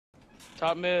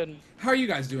Top mid. How are you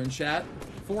guys doing, chat?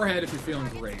 Forehead if you're feeling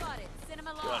great.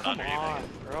 Come on,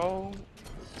 bro.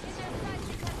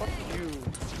 Fuck you.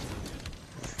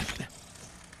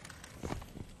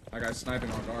 That guy's sniping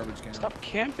on garbage can. Stop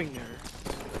camping there.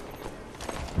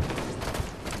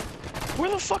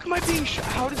 Where the fuck am I being shot?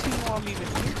 How does he know I'm even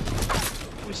here?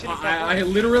 I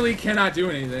literally cannot do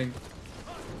anything.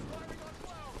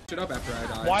 Shut up after I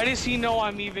die. Why does he know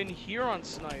I'm even here on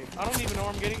snipe? I don't even know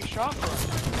where I'm getting shot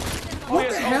from. What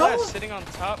the hell? Yeah, sitting on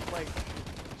top, like,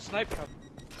 snipe cover.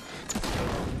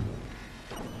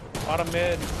 Bottom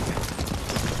mid.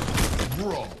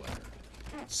 Bro.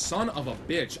 Son of a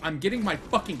bitch. I'm getting my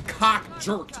fucking cock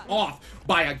jerked off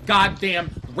by a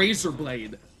goddamn razor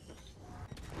blade.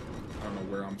 I don't know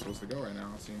where I'm supposed to go right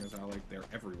now, seeing as how, like, they're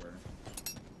everywhere.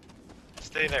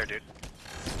 Stay there, dude.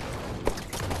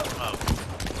 Oh.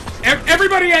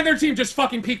 Everybody on their team just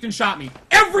fucking peeked and shot me.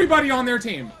 Everybody on their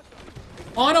team.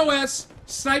 On OS,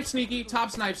 snipe sneaky,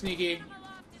 top snipe sneaky.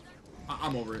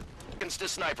 I'm over it. To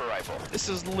sniper rifle. This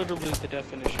is literally the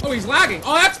definition. Oh, he's lagging.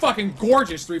 Oh, that's fucking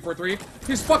gorgeous, 343.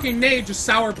 His fucking nade just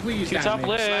sour pleased at up me.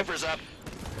 lift. Sniper's up.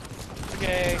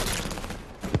 Okay.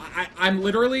 I'm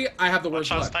literally, I have the worst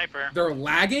luck. Sniper. They're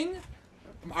lagging.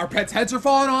 Our pets' heads are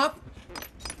falling off.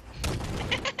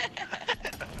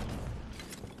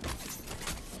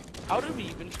 How did we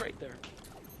even trade there?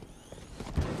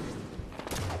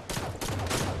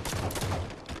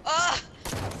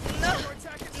 No.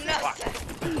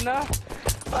 Nah.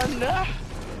 Nah. I'm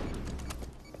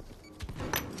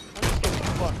just getting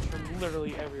fucked from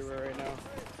literally everywhere right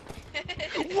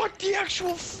now. What the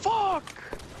actual fuck?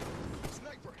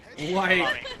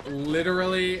 Like,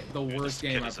 literally the worst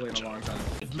game I've played in a long time.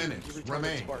 Minutes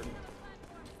remain.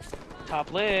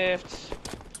 Top lift.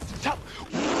 Top.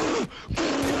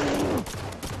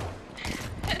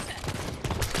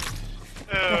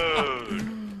 Oh.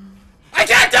 I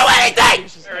can't do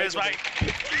anything! There is my.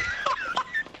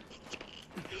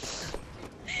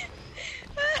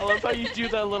 I love how you do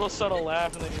that little subtle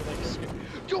laugh and then you're like,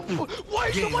 yo, why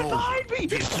is someone behind me?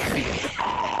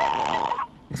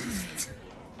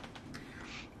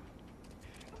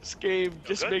 This game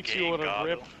just Good makes you game, want to Goggle.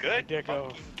 rip Good dick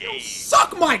off. game.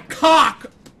 Suck my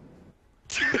cock!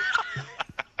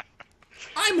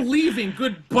 I'm leaving.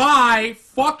 Goodbye.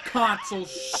 Fuck console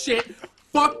shit.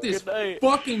 Fuck this Good night.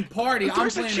 fucking party. I'm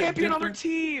There's a playing champion on our different...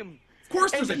 team. Of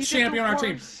course there's And a he did champion the on our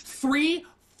team. worst.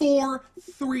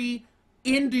 3-4-3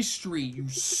 industry, you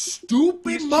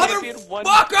stupid He's champion one-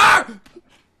 motherfucker!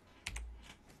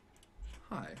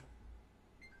 Hi.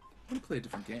 I'm gonna play a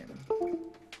different game.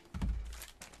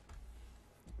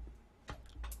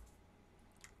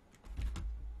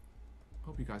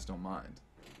 Hope you guys don't mind.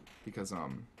 Because, you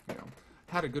know,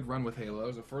 had a good run with Halo. It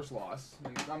was a first loss.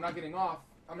 And I'm not getting off.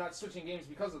 I'm not switching games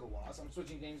because of the loss. I'm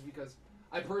switching games because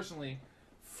I personally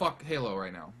fuck Halo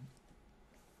right now.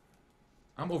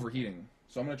 I'm overheating.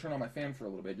 So I'm going to turn on my fan for a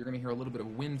little bit. You're going to hear a little bit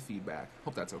of wind feedback.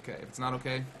 Hope that's okay. If it's not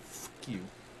okay, fuck you.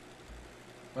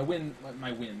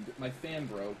 My fan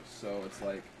broke, so it's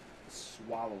like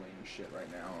swallowing shit right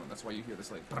now. And that's why you hear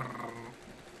this like... Brrr.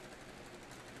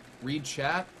 Read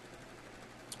chat.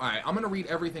 Alright, I'm going to read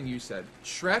everything you said.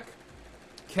 Shrek,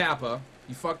 Kappa,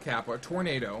 you fuck Kappa,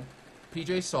 Tornado,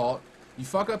 PJ Salt, you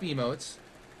fuck up emotes.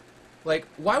 Like,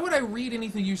 why would I read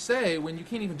anything you say when you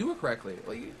can't even do it correctly?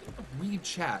 Like, read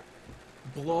chat.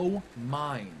 Blow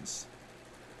minds.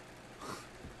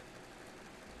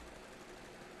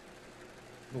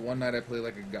 The one night I play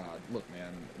like a god. Look,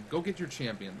 man, go get your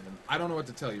champion. I don't know what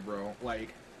to tell you, bro.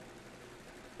 Like,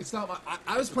 it's not my...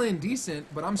 I was playing decent,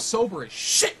 but I'm sober as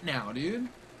shit now, dude.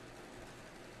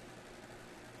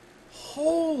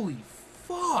 Holy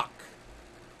fuck.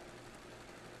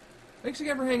 Thanks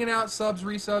again for hanging out, subs,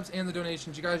 resubs, and the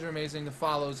donations. You guys are amazing. The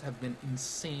follows have been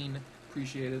insane.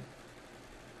 Appreciate it.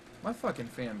 My fucking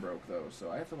fan broke, though,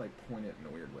 so I have to, like, point it in a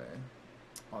weird way.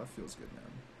 Oh, that feels good, man.